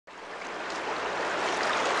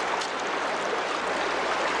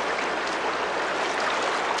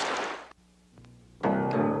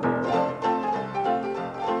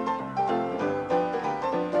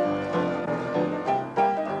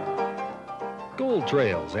gold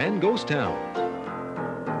trails and ghost towns.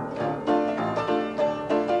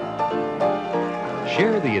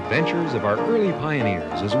 Share the adventures of our early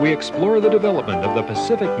pioneers as we explore the development of the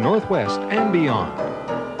Pacific Northwest and beyond.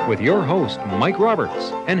 With your host, Mike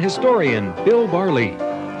Roberts, and historian Bill Barley.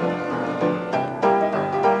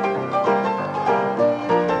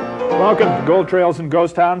 Welcome to Gold Trails and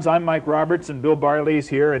Ghost Towns. I'm Mike Roberts and Bill Barley's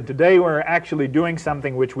here, and today we're actually doing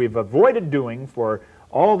something which we've avoided doing for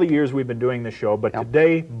all the years we've been doing the show, but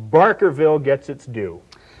today Barkerville gets its due.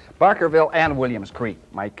 Barkerville and Williams Creek,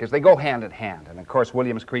 Mike, because they go hand in hand. And of course,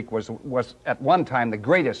 Williams Creek was at one time the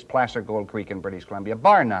greatest placer gold creek in British Columbia,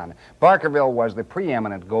 bar none. Barkerville was the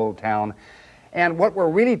preeminent gold town. And what we're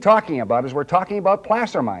really talking about is we're talking about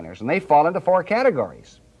placer miners, and they fall into four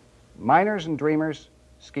categories: miners and dreamers,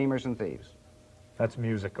 schemers and thieves. That's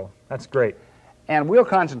musical. That's great. And we'll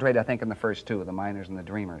concentrate, I think, in the first two, the miners and the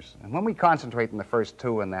dreamers. And when we concentrate in the first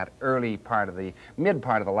two in that early part of the, mid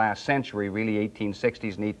part of the last century, really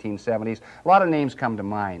 1860s and 1870s, a lot of names come to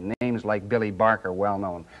mind. Names like Billy Barker, well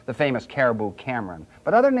known, the famous Cariboo Cameron.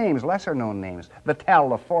 But other names, lesser known names, Vital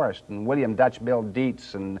LaForest and William Dutch Bill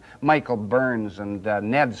Dietz and Michael Burns and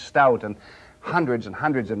Ned Stout and hundreds and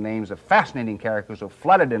hundreds of names of fascinating characters who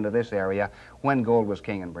flooded into this area when gold was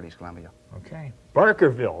king in British Columbia. Okay.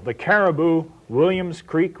 Barkerville, the Cariboo, Williams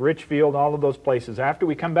Creek, Richfield, all of those places. After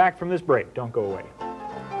we come back from this break, don't go away.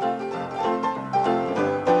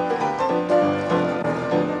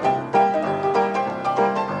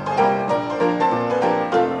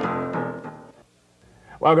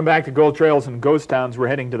 Welcome back to Gold Trails and Ghost Towns. We're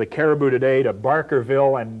heading to the Cariboo today, to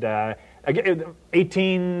Barkerville, and 58?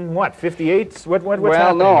 What's well,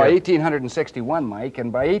 happening no, here? 1861, Mike,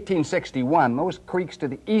 and by 1861, those creeks to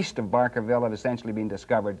the east of Barkerville had essentially been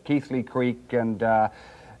discovered. Keithley Creek and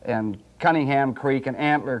Cunningham Creek and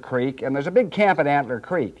Antler Creek, and there's a big camp at Antler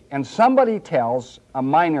Creek, and somebody tells a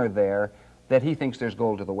miner there that he thinks there's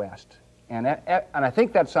gold to the west. And I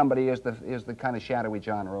think that somebody is the kind of shadowy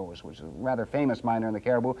John Rose, which is a rather famous miner in the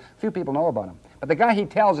Cariboo. Few people know about him. But the guy he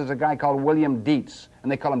tells is a guy called William Dietz,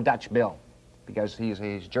 and they call him Dutch Bill, because he's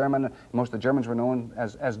German. Most of the Germans were known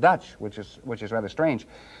as Dutch, which is rather strange.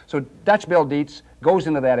 So Dutch Bill Dietz goes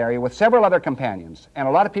into that area with several other companions, and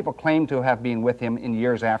a lot of people claim to have been with him in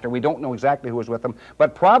years after. We don't know exactly who was with him,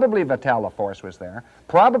 but probably Vital LaForest was there,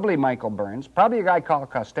 probably Michael Burns, probably a guy called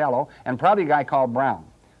Costello, and probably a guy called Brown.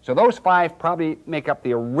 So those five probably make up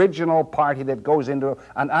the original party that goes into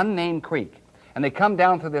an unnamed creek. And they come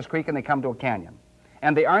down through this creek and they come to a canyon.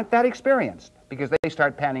 And they aren't that experienced because they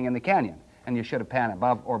start panning in the canyon. And you should have panned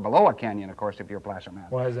above or below a canyon, of course, if you're a placer man.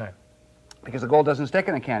 Why is that? Because the gold doesn't stick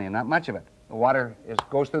in a canyon, not much of it. The water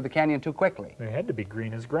goes through the canyon too quickly. They had to be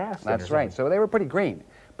green as grass. That's right. So they were pretty green.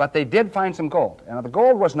 But they did find some gold. And the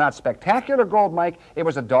gold was not spectacular gold, Mike. It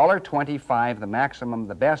was $1.25, the maximum,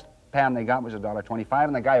 the best pan they got was $1.25,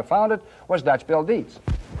 and the guy who found it was Dutch Bill Dietz.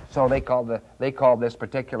 So they called this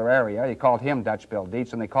particular area, they called him Dutch Bill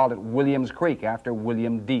Dietz, and they called it Williams Creek after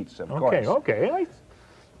William Dietz, of course. Okay. I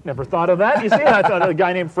never thought of that. You see, I thought a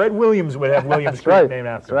guy named Fred Williams would have Williams Creek named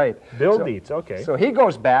after him. Right. Bill Dietz, okay. So he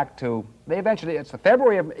goes back to, it's the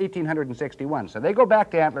February of 1861, so they go back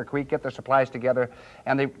to Antler Creek, get their supplies together,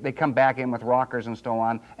 and they come back in with rockers and so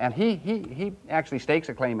on, and he actually stakes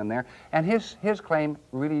a claim in there, and his claim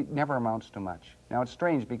really never amounts to much. Now, it's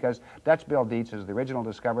strange because Dutch Bill Dietz is the original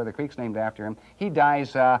discoverer, the creek's named after him. He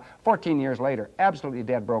dies 14 years later, absolutely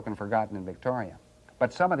dead, broken, forgotten in Victoria.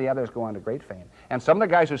 But some of the others go on to great fame. And some of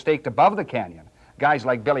the guys who staked above the canyon, guys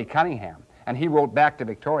like Billy Cunningham, and he wrote back to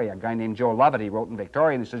Victoria, a guy named Joe Lovett, he wrote in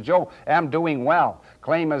Victoria, and he says, "Joe, I'm doing well.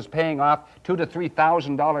 Claim is paying off $2,000 to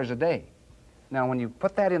 $3,000 a day." Now, when you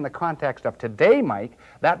put that in the context of today, Mike,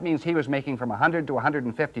 that means he was making from $100,000 to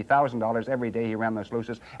 $150,000 every day he ran those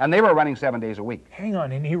sluices, and they were running 7 days a week. Hang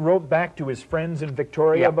on, and he wrote back to his friends in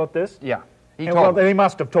Victoria about this? Yeah. Well, they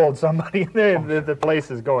must have told somebody the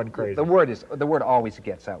place is going crazy. The word always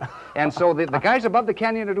gets out. And so the guys above the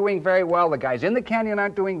canyon are doing very well. The guys in the canyon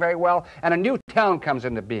aren't doing very well. And a new town comes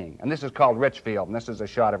into being. And this is called Richfield. And this is a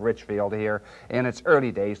shot of Richfield here in its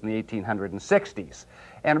early days in the 1860s.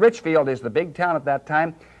 And Richfield is the big town at that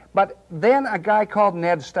time. But then a guy called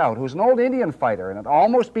Ned Stout, who's an old Indian fighter and had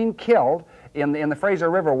almost been killed in the Fraser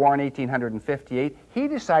River War in 1858, he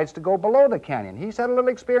decides to go below the canyon. He's had a little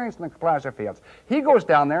experience in the placer fields. He goes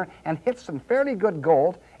down there and hits some fairly good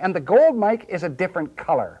gold, and the gold, Mike, is a different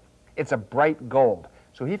color. It's a bright gold.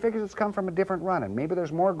 So he figures it's come from a different run, and maybe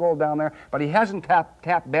there's more gold down there, but he hasn't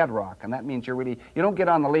tapped bedrock, and that means you don't get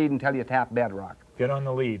on the lead until you tap bedrock. Get on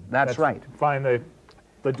the lead. That's right. Find the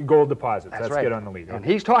The gold deposits. That's Let's right. get on the lead. And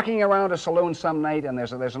he's talking around a saloon some night, and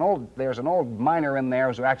there's an old miner in there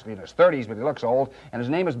who's actually in his 30s, but he looks old, and his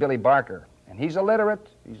name is Billy Barker. And he's illiterate,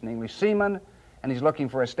 he's an English seaman, and he's looking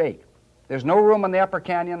for a stake. There's no room in the upper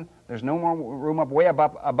canyon, there's no more room up way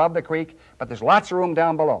above the creek, but there's lots of room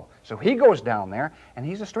down below. So he goes down there, and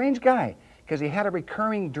he's a strange guy, because he had a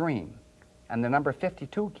recurring dream. And the number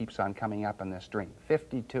 52 keeps on coming up in this dream.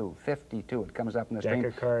 52, 52, it comes up in this dream.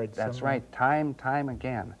 Deck of cards. That's somewhere. right, time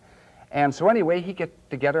again. And so anyway, he gets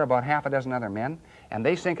together about half a dozen other men, and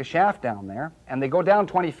they sink a shaft down there, and they go down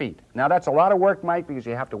 20 feet. Now, that's a lot of work, Mike, because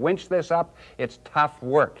you have to winch this up. It's tough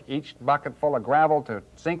work. Each bucket full of gravel to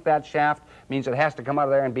sink that shaft means it has to come out of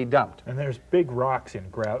there and be dumped. And there's big rocks in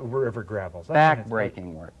river gravels.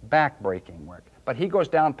 Back-breaking work, back-breaking work. But he goes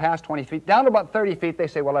down past 20 feet, down to about 30 feet. They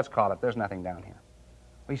say, well, let's call it. There's nothing down here.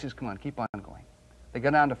 Well, he says, come on, keep on going. They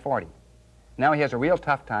go down to 40. Now he has a real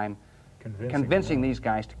tough time convincing these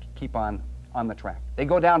guys to keep on the track. They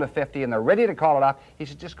go down to 50, and they're ready to call it off. He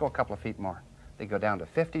said, just go a couple of feet more. They go down to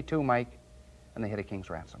 52, Mike, and they hit a king's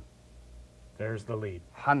ransom. There's the lead.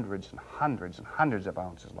 Hundreds and hundreds and hundreds of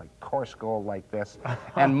ounces, like coarse gold like this,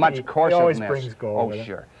 and much coarser always than this. brings gold. Oh,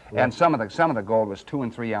 sure. Yeah. And some of the gold was 2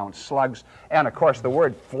 and 3 ounce slugs. And of course, the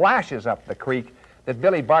word flashes up the creek that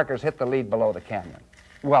Billy Barker's hit the lead below the canyon.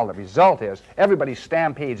 Well, the result is everybody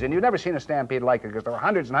stampedes, and you've never seen a stampede like it because there are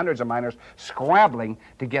hundreds and hundreds of miners scrabbling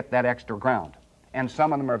to get that extra ground. And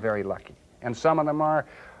some of them are very lucky, and some of them are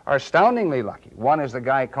astoundingly lucky. One is the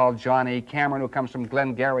guy called John A. Cameron, who comes from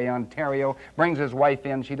Glengarry, Ontario, brings his wife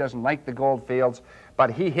in. She doesn't like the gold fields,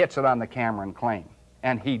 but he hits it on the Cameron claim.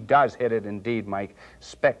 And he does hit it indeed, Mike.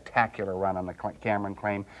 Spectacular run on the Cameron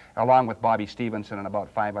claim, along with Bobby Stevenson and about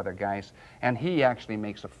 5 other guys. And he actually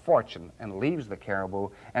makes a fortune and leaves the Cariboo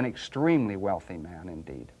an extremely wealthy man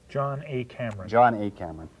indeed. John A. Cameron. John A.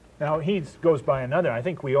 Cameron. Now, he goes by another. I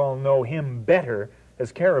think we all know him better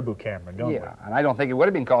as Cariboo Cameron, don't we? Yeah, and I don't think it would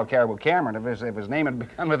have been called Cariboo Cameron if his name had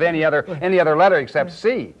begun with any other letter except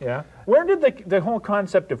C. Yeah. Where did the whole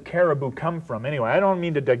concept of caribou come from anyway? I don't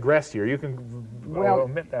mean to digress here. You can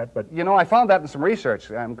omit that, but... You know, I found that in some research.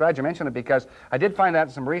 I'm glad you mentioned it because I did find that in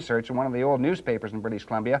some research in one of the old newspapers in British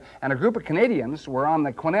Columbia, and a group of Canadians were on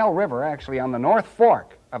the Quesnel River, actually on the North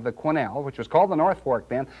Fork of the Quesnel, which was called the North Fork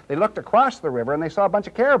then. They looked across the river and they saw a bunch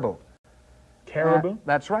of caribou. Caribou?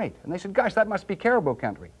 That's right. And they said, gosh, that must be caribou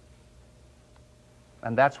country.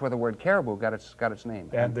 And that's where the word caribou got its name.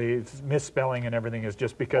 And the misspelling and everything is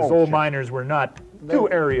just because old miners were not too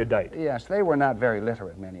erudite. Yes, they were not very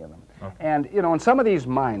literate, many of them. Okay. And, you know, in some of these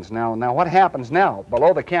mines, now what happens now,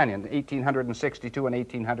 below the canyon, 1862 and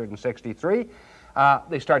 1863,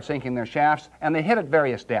 they start sinking their shafts, and they hit at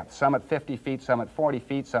various depths, some at 50 feet, some at 40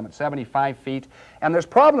 feet, some at 75 feet. And there's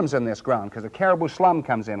problems in this ground because the Cariboo slum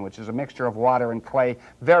comes in, which is a mixture of water and clay,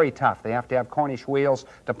 very tough. They have to have Cornish wheels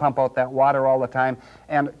to pump out that water all the time.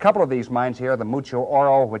 And a couple of these mines here, the Mucho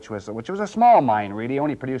Oro, which was a small mine, really,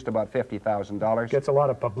 only produced about $50,000. Gets a lot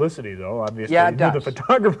of publicity, though, obviously. Yeah, it You does. knew the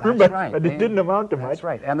photographer, That's but right. it didn't amount to much. That's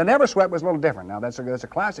right. And the Never Sweat was a little different. Now, that's a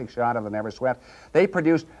classic shot of the Never Sweat. They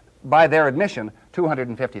produced, by their admission,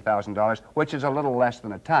 $250,000, which is a little less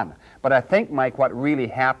than a ton. But I think, Mike, what really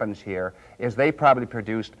happens here is they probably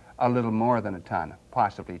produced a little more than a ton,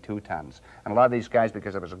 possibly 2 tons. And a lot of these guys,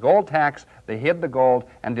 because there was a gold tax, they hid the gold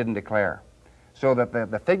and didn't declare. So that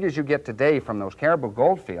the figures you get today from those Cariboo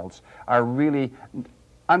gold fields are really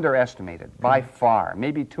underestimated by far,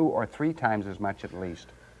 maybe 2 or 3 times as much at least.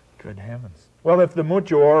 Good heavens. Well, if the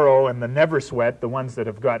Mucho Oro and the Never Sweat, the ones that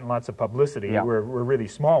have gotten lots of publicity, were really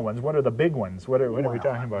small ones, what are the big ones? What are we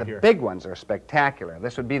talking about here? The big ones are spectacular.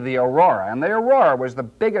 This would be the Aurora. And the Aurora was the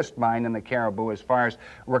biggest mine in the Cariboo as far as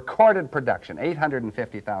recorded production,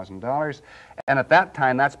 $850,000. And at that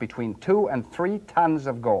time, that's between 2 and 3 tons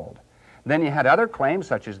of gold. Then you had other claims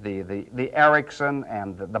such as the Erickson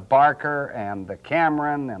and the Barker and the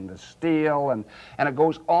Cameron and the Steele, and it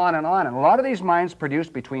goes on and on. And a lot of these mines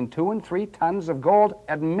produced between 2 and 3 tons of gold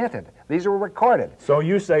admitted. These are recorded. So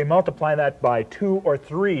you say multiply that by 2 or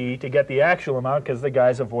 3 to get the actual amount because the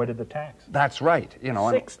guys avoided the tax. That's right. You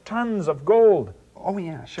know, 6 tons of gold. Oh,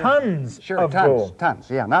 yeah, sure. Tons of gold. Tons,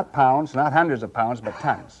 yeah, not pounds, not hundreds of pounds, but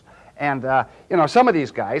tons. And, you know, some of these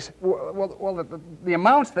guys, the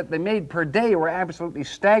amounts that they made per day were absolutely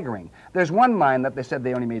staggering. There's one mine that they said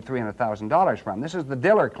they only made $300,000 from. This is the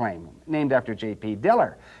Diller claim, named after J.P.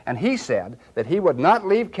 Diller. And he said that he would not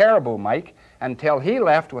leave Cariboo, Mike, until he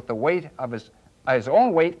left with the weight of his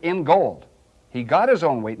own weight in gold. He got his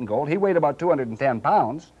own weight in gold. He weighed about 210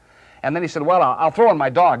 pounds. And then he said, well, I'll throw in my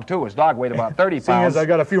dog, too. His dog weighed about 30 pounds. Seeing as I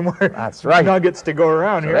got a few more That's right. nuggets to go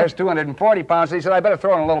around So here. there's 240 pounds. He said, I better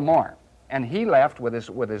throw in a little more. And he left with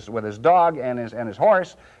his dog and his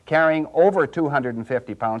horse, carrying over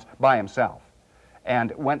 250 pounds by himself,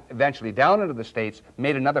 and went eventually down into the States,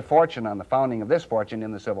 made another fortune on the founding of this fortune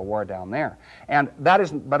in the Civil War down there. And that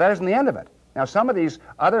isn't the end of it. Now, some of these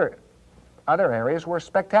other areas were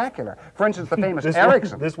spectacular. For instance, the famous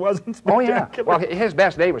Erickson. This wasn't spectacular. Oh, yeah. Well, his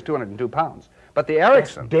best day was 202 pounds. But the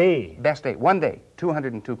Erickson. Best day. One day,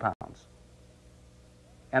 202 pounds.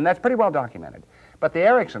 And that's pretty well documented. But the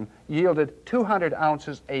Erickson yielded 200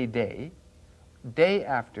 ounces a day, day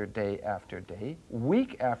after day after day,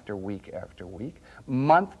 week after week after week,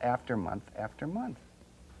 month after month after month.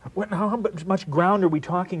 How much ground are we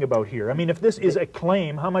talking about here? I mean, if this is a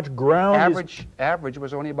claim, how much ground Average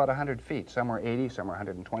was only about 100 feet. Some were 80, some were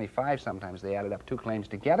 125. Sometimes they added up two claims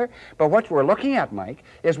together. But what we're looking at, Mike,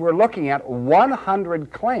 is we're looking at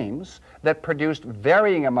 100 claims that produced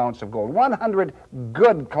varying amounts of gold. 100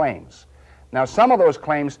 good claims. Now, some of those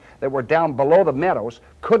claims that were down below the meadows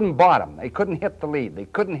couldn't bottom. They couldn't hit the lead. They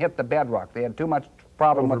couldn't hit the bedrock. They had too much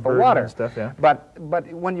problem with the water. And stuff, yeah. But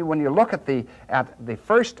when you look at the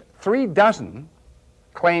first 3 dozen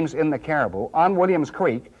claims in the Cariboo on Williams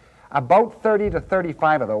Creek, about 30 to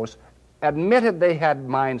 35 of those admitted they had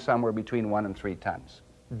mined somewhere between 1 and 3 tons.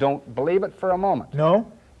 Don't believe it for a moment.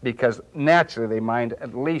 No? Because naturally they mined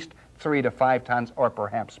at least 3 to 5 tons or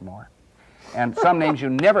perhaps more. And some names you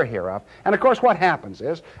never hear of. And of course what happens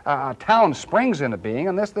is a town springs into being,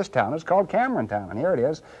 and this town is called Cameron Town. And here it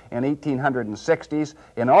is in 1860s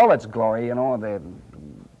in all its glory, the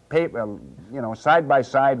paper, side by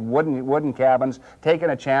side wooden cabins, taking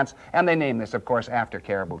a chance. And they name this, of course, after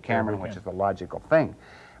Cariboo Cameron, which is the logical thing.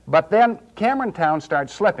 But then Cameron Town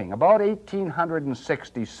starts slipping about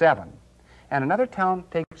 1867. And another town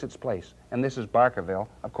takes its place, and this is Barkerville,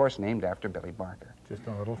 of course named after Billy Barker. Just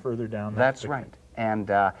a little further down. That's right. And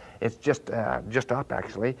it's just up,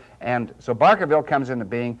 actually. And so Barkerville comes into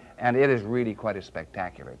being, and it is really quite a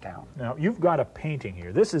spectacular town. Now, you've got a painting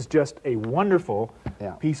here. This is just a wonderful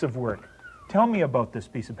piece of work. Tell me about this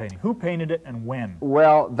piece of painting. Who painted it and when?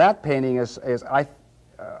 Well, that painting is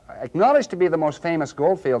acknowledged to be the most famous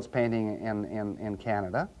Goldfields painting in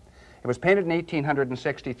Canada. It was painted in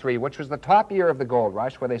 1863, which was the top year of the gold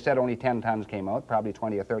rush, where they said only 10 tons came out, probably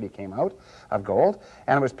 20 or 30 came out of gold.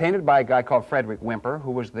 And it was painted by a guy called Frederick Whymper, who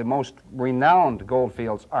was the most renowned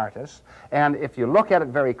Goldfields artist. And if you look at it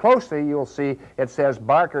very closely, you'll see it says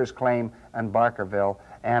Barker's Claim and Barkerville,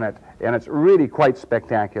 and it's really quite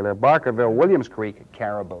spectacular. Barkerville, Williams Creek,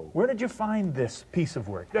 Cariboo. Where did you find this piece of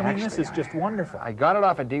work? I mean, this is just wonderful. I got it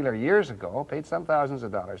off a dealer years ago, paid some thousands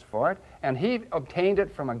of dollars for it, and he obtained it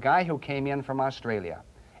from a guy who came in from Australia.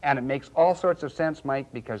 And it makes all sorts of sense, Mike,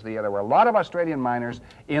 because there were a lot of Australian miners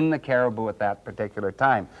in the Cariboo at that particular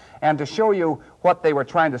time. And to show you what they were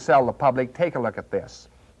trying to sell the public, take a look at this.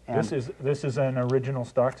 And this is an original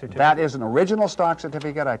stock certificate? That is an original stock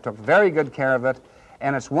certificate. I took very good care of it.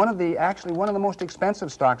 And it's actually one of the most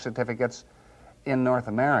expensive stock certificates in North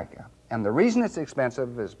America. And the reason it's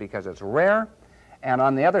expensive is because it's rare, and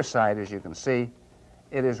on the other side, as you can see,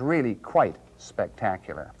 it is really quite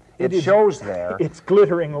spectacular. It shows there. It's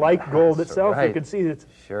glittering like gold itself. Right. You can see it.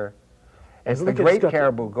 Sure. It's the Great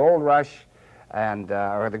Cariboo Gold Rush,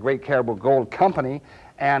 or the Great Cariboo Gold Company.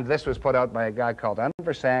 And this was put out by a guy called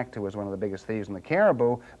Unversact, who was one of the biggest thieves in the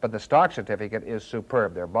Cariboo, but the stock certificate is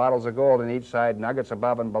superb. There are bottles of gold on each side, nuggets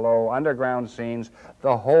above and below, underground scenes,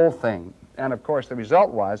 the whole thing. And of course, the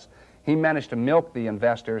result was he managed to milk the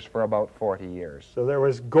investors for about 40 years. So there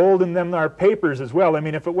was gold in them, our papers as well. I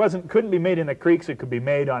mean, if it couldn't be made in the creeks, it could be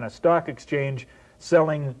made on a stock exchange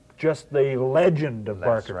selling just the legend of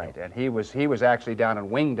Barkerville. That's right, and he was actually down in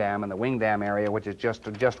Wingdam, in the Wingdam area, which is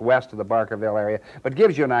just west of the Barkerville area, but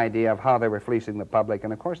gives you an idea of how they were fleecing the public,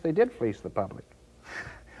 and of course they did fleece the public.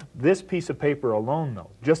 This piece of paper alone,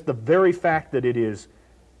 though, just the very fact that it is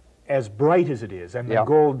as bright as it is, and the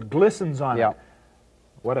gold glistens on it,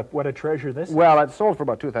 what a treasure this is. Well, it sold for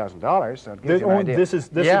about $2,000, so it gives you an idea. This is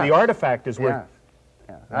the artifact is worth.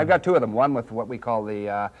 Yeah. I've got 2 of them, one with what we call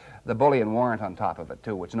the bullion warrant on top of it,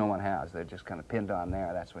 too, which no one has. They're just kind of pinned on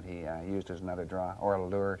there. That's what he used as another draw, or a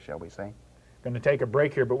lure, shall we say. Going to take a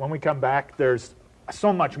break here, but when we come back, there's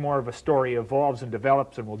so much more of a story evolves and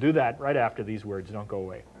develops, and we'll do that right after these words. Don't go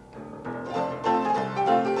away.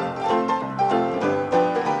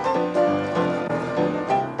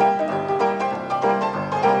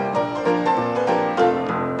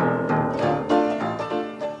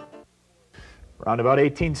 Around about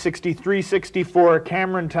 1863-64,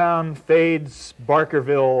 Cameron Town fades,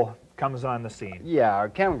 Barkerville comes on the scene. Yeah,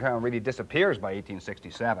 Cameron Town really disappears by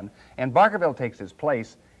 1867, and Barkerville takes its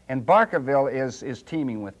place, and Barkerville is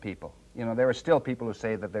teeming with people. You know, there are still people who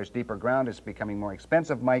say that there's deeper ground, it's becoming more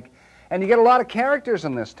expensive, Mike. And you get a lot of characters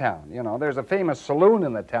in this town. You know, there's a famous saloon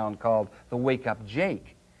in the town called the Wake Up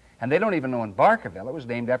Jake. And they don't even know in Barkerville it was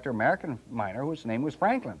named after an American miner whose name was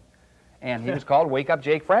Franklin. And he was called Wake Up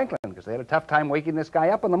Jake Franklin because they had a tough time waking this guy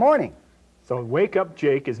up in the morning. So Wake Up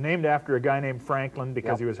Jake is named after a guy named Franklin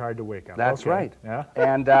because he was hard to wake up. That's okay. right. Yeah.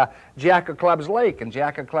 And Jack of Clubs Lake and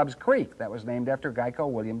Jack of Clubs Creek, that was named after a guy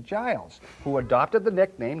called William Giles, who adopted the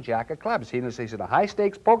nickname Jack of Clubs. He's in a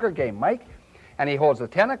high-stakes poker game, Mike, and he holds the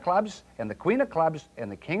 10 of clubs and the queen of clubs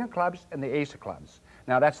and the king of clubs and the ace of clubs.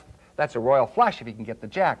 Now, that's a royal flush if he can get the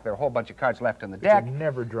jack. There are a whole bunch of cards left in the deck. You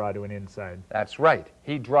never draw to an inside. That's right.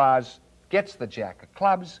 He draws, gets the jack of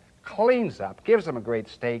clubs, cleans up, gives him a great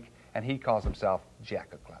stake, and he calls himself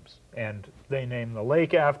Jack of Clubs. And they name the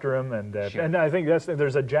lake after him, and Sure. and I think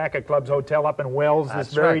there's a Jack of Clubs hotel up in Wells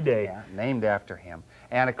this very day. Yeah, named after him.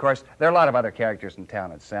 And of course, there are a lot of other characters in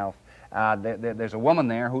town itself. There's a woman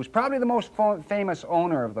there who's probably the most famous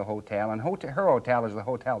owner of the hotel, and her hotel is the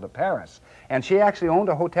Hotel de Paris. And she actually owned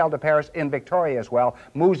a Hotel de Paris in Victoria as well,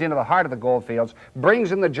 moves into the heart of the goldfields,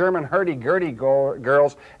 brings in the German hurdy-gurdy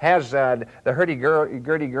girls, has the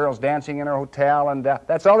hurdy-gurdy girls dancing in her hotel, and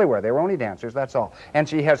that's all they were. They were only dancers, that's all. And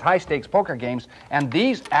she has high-stakes poker games, and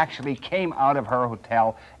these actually came out of her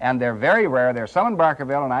hotel, and they're very rare. There's some in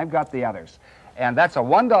Barkerville, and I've got the others. And that's a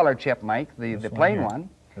 $1 chip, Mike, the plain one.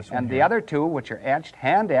 And the other two, which are etched,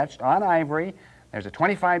 hand-etched on ivory, there's a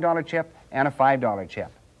 $25 chip and a $5 chip.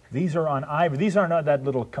 These are on ivory. These are not that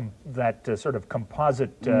little, sort of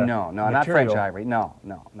composite No, material. not French ivory. No.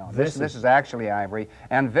 This is actually ivory,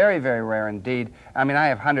 and very, very rare indeed. I mean, I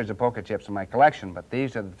have hundreds of poker chips in my collection, but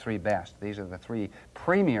these are the three best. These are the three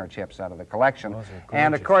premier chips out of the collection.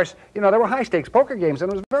 And of course, you know, there were high-stakes poker games,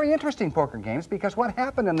 and it was very interesting poker games because what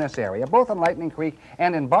happened in this area, both in Lightning Creek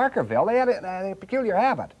and in Barkerville, they had a peculiar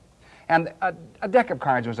habit. And a deck of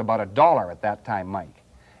cards was about $1 at that time, Mike.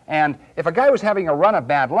 And if a guy was having a run of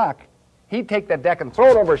bad luck, he'd take that deck and throw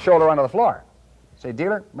it over his shoulder onto the floor. Say,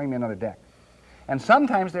 dealer, bring me another deck. And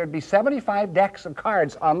sometimes there'd be 75 decks of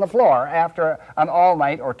cards on the floor after an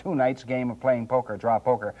all-night or two-nights game of playing poker, draw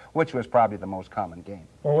poker, which was probably the most common game.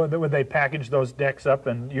 Well, would they package those decks up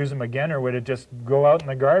and use them again, or would it just go out in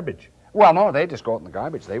the garbage? Well, no, they'd just go out in the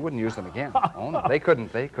garbage. They wouldn't use them again. Oh, no, they couldn't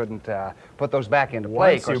put those back into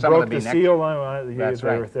play. Once you broke the seal,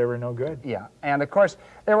 they were no good. Yeah, and of course,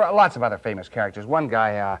 there were lots of other famous characters. One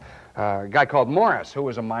guy, a guy called Morris, who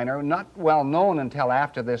was a miner, not well known until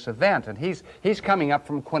after this event, and he's coming up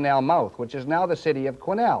from Quesnel Mouth, which is now the city of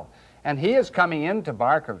Quesnel. And he is coming into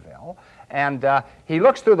Barkerville, and he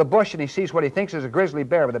looks through the bush and he sees what he thinks is a grizzly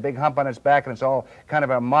bear with a big hump on its back, and it's all kind of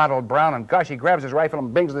a mottled brown, and gosh, he grabs his rifle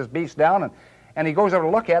and brings this beast down, and he goes over to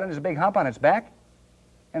look at it, and there's a big hump on its back,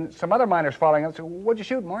 and some other miners following him say, what'd you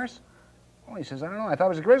shoot, Morris? Oh, he says, I don't know, I thought it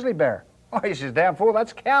was a grizzly bear. Oh, he says, damn fool,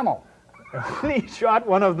 that's camel. He shot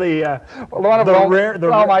one of the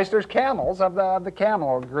Lowmeister's camels of the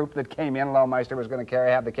camel group that came in. Lowmeister was going to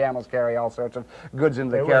have the camels carry all sorts of goods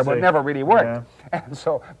into the caribou. It never really worked. Yeah. And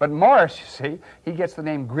so, but Morris, you see, he gets the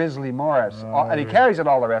name Grizzly Morris, and he carries it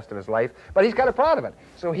all the rest of his life. But he's kind of proud of it.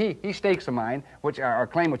 So he stakes a mine, or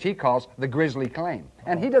claim, which he calls the Grizzly Claim,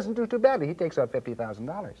 and he doesn't do too badly. He takes out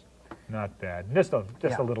 $50,000. Not bad. Just a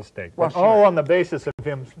little stake. Well, sure. All on the basis of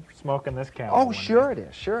him smoking this camel. Oh, sure it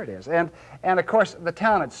is. Sure it is. And of course, the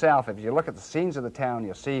town itself, if you look at the scenes of the town,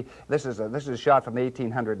 you'll see this is a shot from the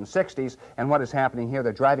 1860s, and what is happening here,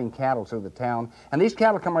 they're driving cattle through the town, and these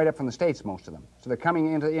cattle come right up from the States, most of them. So they're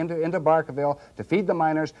coming into Barkerville to feed the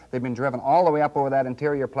miners. They've been driven all the way up over that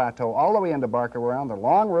interior plateau, all the way into Barkerville, around the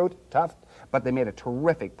long route, tough, but they made a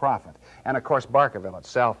terrific profit. And of course, Barkerville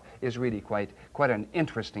itself is really quite an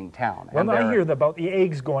interesting town. Well, I hear about the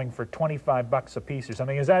eggs going for $25 a piece or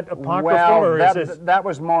something. Is that apocryphal? Well, that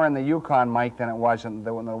was more in the Yukon, Mike, than it was in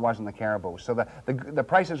the Cariboo. So the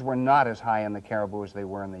prices were not as high in the Cariboo as they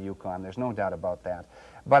were in the Yukon. There's no doubt about that.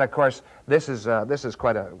 But of course, this is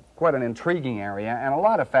quite an intriguing area, and a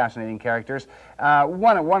lot of fascinating characters.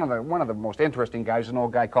 One of the most interesting guys is an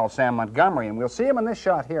old guy called Sam Montgomery, and we'll see him in this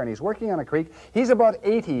shot here. And he's working on a creek. He's about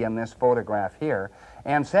 80 in this photograph here,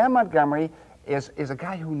 and Sam Montgomery is a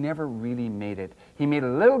guy who never really made it. He made a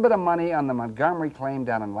little bit of money on the Montgomery claim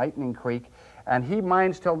down in Lightning Creek, and he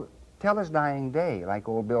mines till his dying day, like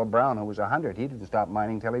old Bill Brown, who was 100. He didn't stop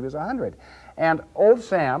mining till he was 100. And old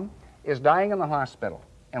Sam is dying in the hospital.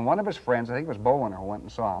 And one of his friends, I think it was Bowen, who went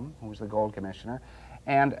and saw him, who was the gold commissioner,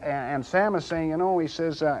 and Sam is saying, you know, he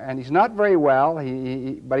says, and he's not very well,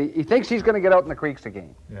 but he thinks he's going to get out in the creeks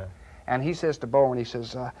again. Yeah. And he says to Bowen, he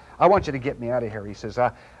says, I want you to get me out of here. He says,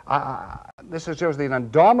 this shows the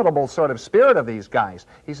indomitable sort of spirit of these guys.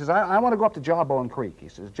 He says, I want to go up to Jawbone Creek. He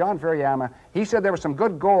says, John Ferryama, he said there was some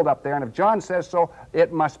good gold up there, and if John says so,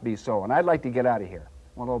 it must be so, and I'd like to get out of here.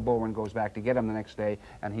 Well, old Bowen goes back to get him the next day,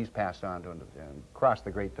 and he's passed on to cross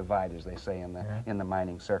the Great Divide, as they say in the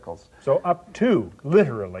mining circles. So up to,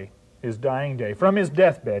 literally, his dying day, from his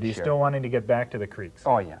deathbed, he's still wanting to get back to the creeks.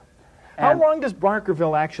 Oh, yeah. How long does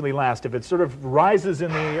Barkerville actually last? If it sort of rises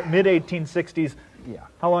in the mid-1860s,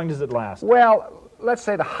 how long does it last? Well, let's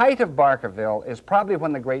say the height of Barkerville is probably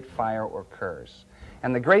when the Great Fire occurs.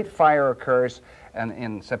 And the Great Fire occurs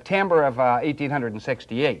in September of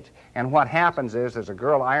 1868. And what happens is there's a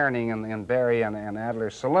girl ironing in Barry and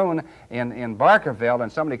Adler's saloon in Barkerville,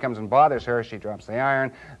 and somebody comes and bothers her. She drops the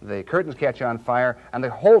iron, the curtains catch on fire, and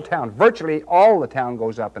the whole town, virtually all the town,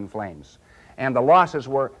 goes up in flames. And the losses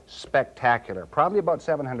were spectacular, probably about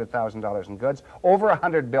 $700,000 in goods. Over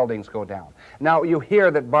 100 buildings go down. Now, you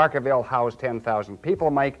hear that Barkerville housed 10,000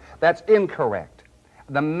 people, Mike. That's incorrect.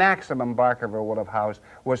 The maximum Barkerville would have housed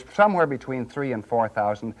was somewhere between 3,000 and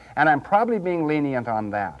 4,000, and I'm probably being lenient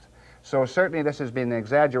on that. So certainly this has been an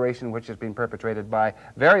exaggeration which has been perpetrated by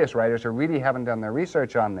various writers who really haven't done their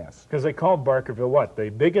research on this. Because they called Barkerville what? The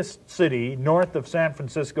biggest city north of San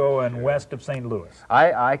Francisco and west of St. Louis.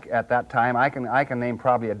 At that time, I can name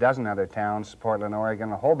probably a dozen other towns, Portland,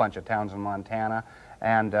 Oregon, a whole bunch of towns in Montana,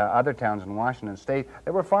 and other towns in Washington State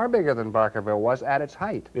that were far bigger than Barkerville was at its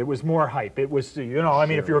height. It was more hype. It was, you know, I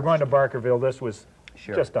mean, if you were going to Barkerville, this was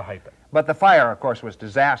just to hype it. But the fire, of course, was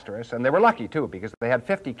disastrous, and they were lucky, too, because they had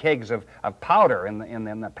 50 kegs of powder in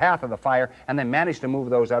the path of the fire, and they managed to move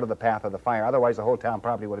those out of the path of the fire. Otherwise, the whole town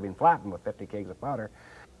probably would have been flattened with 50 kegs of powder.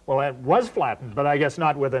 Well, it was flattened, but I guess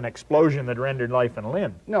not with an explosion that rendered life and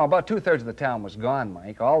limb. No, about 2/3 of the town was gone,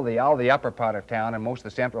 Mike. All the upper part of town and most of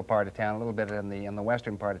the central part of town, a little bit in the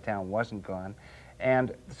western part of town wasn't gone.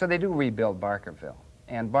 And so they do rebuild Barkerville.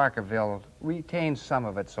 And Barkerville retains some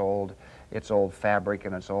of its old fabric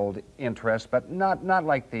and its old interest, but not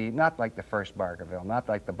like the first Barkerville, not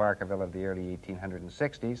like the Barkerville of the early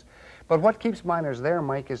 1860s. But what keeps miners there,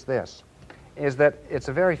 Mike, is this, is that it's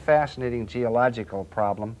a very fascinating geological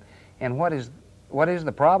problem. And what is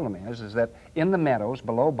the problem is that in the meadows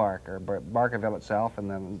below Barkerville itself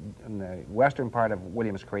and in the western part of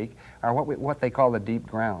Williams Creek are what they call the deep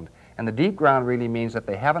ground. And the deep ground really means that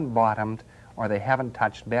they haven't bottomed or they haven't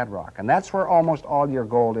touched bedrock. And that's where almost all your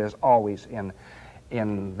gold is always in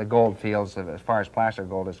the gold fields as far as placer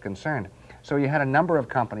gold is concerned. So you had a number of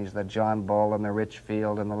companies, the John Bull and the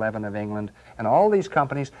Richfield and the Levin of England, and all these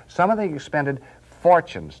companies, some of them expended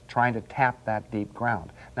fortunes trying to tap that deep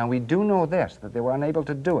ground. Now we do know this, that they were unable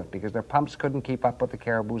to do it because their pumps couldn't keep up with the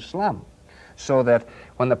Cariboo slum. So that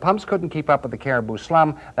when the pumps couldn't keep up with the Cariboo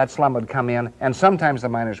slum, that slum would come in, and sometimes the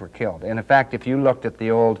miners were killed. And in fact, if you looked at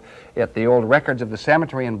the old records of the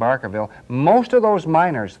cemetery in Barkerville, most of those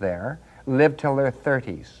miners there lived till their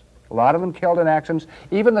 30s. A lot of them killed in accidents.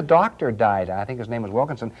 Even the doctor died. I think his name was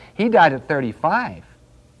Wilkinson. He died at 35.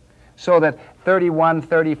 So that 31,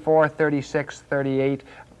 34, 36, 38,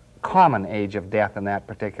 common age of death in that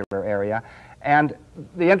particular area. And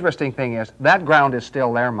the interesting thing is, that ground is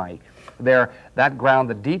still there, Mike. That ground,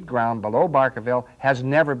 the deep ground below Barkerville, has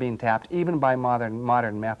never been tapped, even by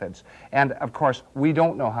modern methods. And, of course, we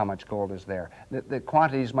don't know how much gold is there. The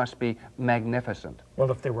quantities must be magnificent.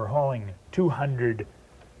 Well, if they were hauling 200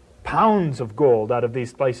 pounds of gold out of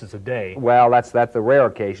these places a day. Well, that's the rare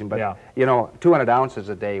occasion, but, you know, 200 ounces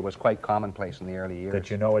a day was quite commonplace in the early years.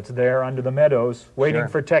 That you know it's there under the meadows, waiting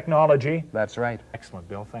for technology. That's right. Excellent,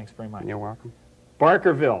 Bill. Thanks very much. You're welcome.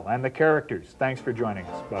 Barkerville and the characters. Thanks for joining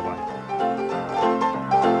us. Bye-bye.